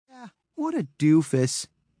What a doofus.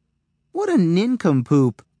 What a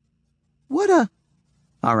nincompoop.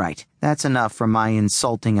 All right, that's enough from my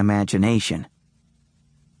insulting imagination.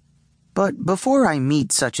 But before I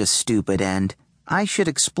meet such a stupid end, I should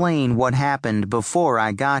explain what happened before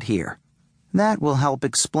I got here. That will help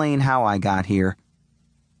explain how I got here.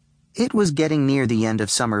 It was getting near the end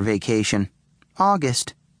of summer vacation.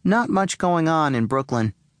 August. Not much going on in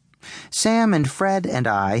Brooklyn. Sam and Fred and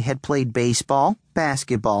I had played baseball,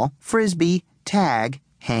 basketball, frisbee, tag,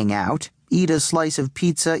 hang out, eat a slice of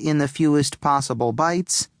pizza in the fewest possible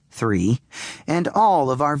bites, 3, and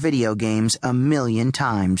all of our video games 1,000,000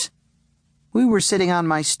 times. We were sitting on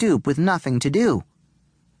my stoop with nothing to do.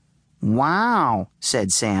 "Wow,"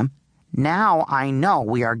 said Sam. "Now I know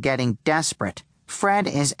we are getting desperate. Fred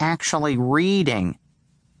is actually reading."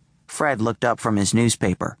 Fred looked up from his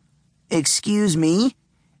newspaper. "Excuse me?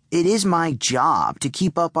 It is my job to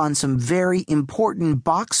keep up on some very important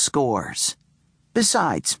box scores.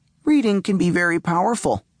 Besides, reading can be very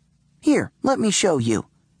powerful. Here, let me show you."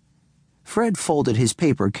 Fred folded his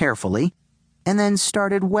paper carefully and then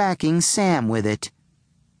started whacking Sam with it.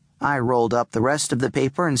 I rolled up the rest of the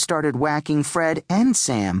paper and started whacking Fred and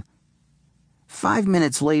Sam. 5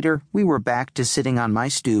 minutes later, we were back to sitting on my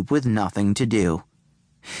stoop with nothing to do.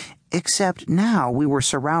 Except now we were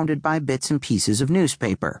surrounded by bits and pieces of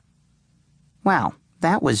newspaper. "Well,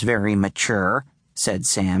 that was very mature," said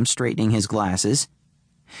Sam, straightening his glasses.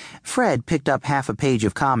 Fred picked up half a page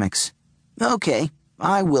of comics. "Okay,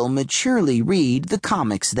 I will maturely read the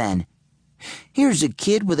comics then. Here's a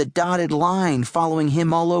kid with a dotted line following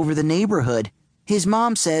him all over the neighborhood. His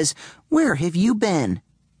mom says, 'Where have you been?'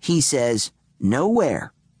 He says,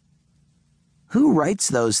 'Nowhere.'" "Who writes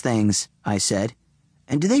those things?" I said.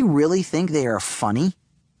 "And do they really think they are funny?"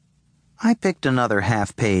 I picked another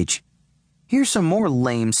half page. Here's some more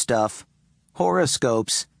lame stuff.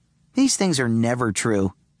 Horoscopes. These things are never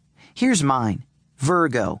true. Here's mine.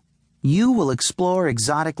 Virgo. You will explore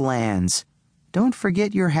exotic lands. Don't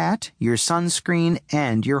forget your hat, your sunscreen,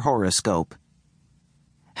 and your horoscope."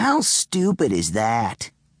 "How stupid is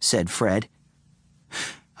that?" said Fred.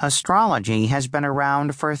 "Astrology has been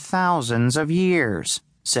around for thousands of years,"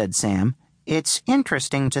 said Sam. "It's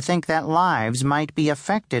interesting to think that lives might be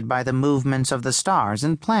affected by the movements of the stars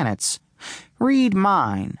and planets. Read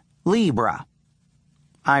mine, Libra."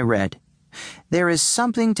 I read, "There is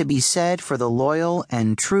something to be said for the loyal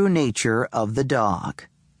and true nature of the dog."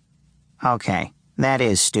 "Okay, that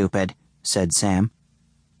is stupid," said Sam.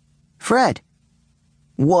 "Fred."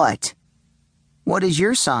 "What?" "What is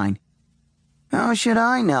your sign?" "How should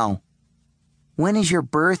I know?" "When is your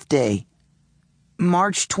birthday?"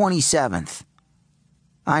 "March 27th.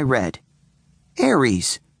 I read,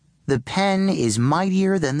 "Aries, the pen is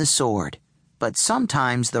mightier than the sword, but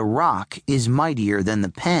sometimes the rock is mightier than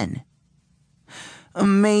the pen."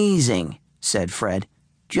 "Amazing," said Fred.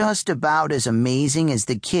 "Just about as amazing as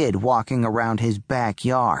the kid walking around his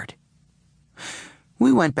backyard."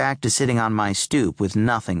 We went back to sitting on my stoop with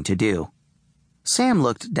nothing to do. Sam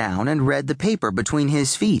looked down and read the paper between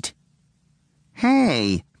his feet.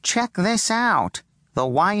 "Hey, check this out. The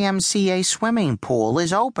YMCA swimming pool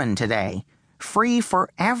is open today. Free for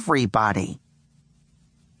everybody."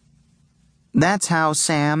 That's how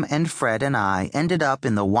Sam and Fred and I ended up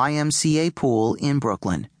in the YMCA pool in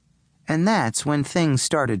Brooklyn. And that's when things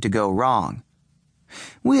started to go wrong.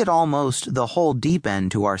 We had almost the whole deep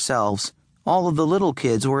end to ourselves. All of the little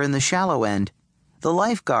kids were in the shallow end. The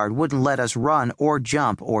lifeguard wouldn't let us run or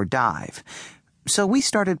jump or dive. So we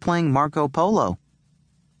started playing Marco Polo.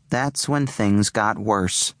 That's when things got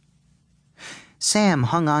worse. Sam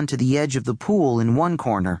hung on to the edge of the pool in one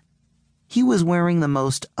corner. He was wearing the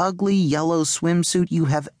most ugly yellow swimsuit you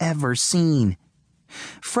have ever seen.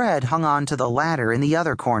 Fred hung on to the ladder in the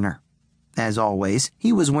other corner. As always,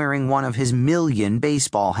 he was wearing one of his 1,000,000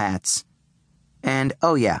 baseball hats. And,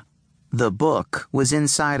 oh yeah, the book was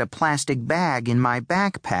inside a plastic bag in my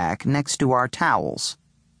backpack next to our towels.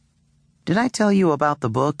 Did I tell you about the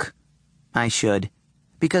book? I should.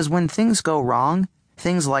 Because when things go wrong,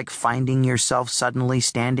 things like finding yourself suddenly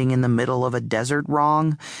standing in the middle of a desert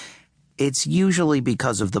wrong, it's usually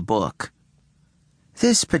because of the book.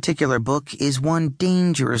 This particular book is one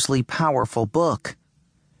dangerously powerful book.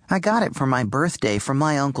 I got it for my birthday from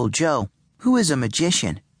my Uncle Joe, who is a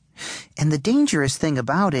magician. And the dangerous thing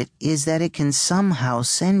about it is that it can somehow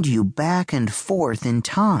send you back and forth in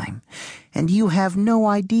time, and you have no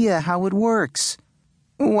idea how it works.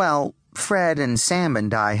 Well, Fred and Sam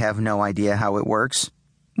and I have no idea how it works.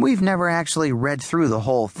 We've never actually read through the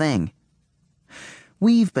whole thing.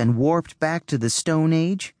 We've been warped back to the Stone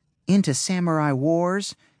Age, into samurai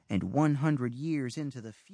wars, and 100 years into the future.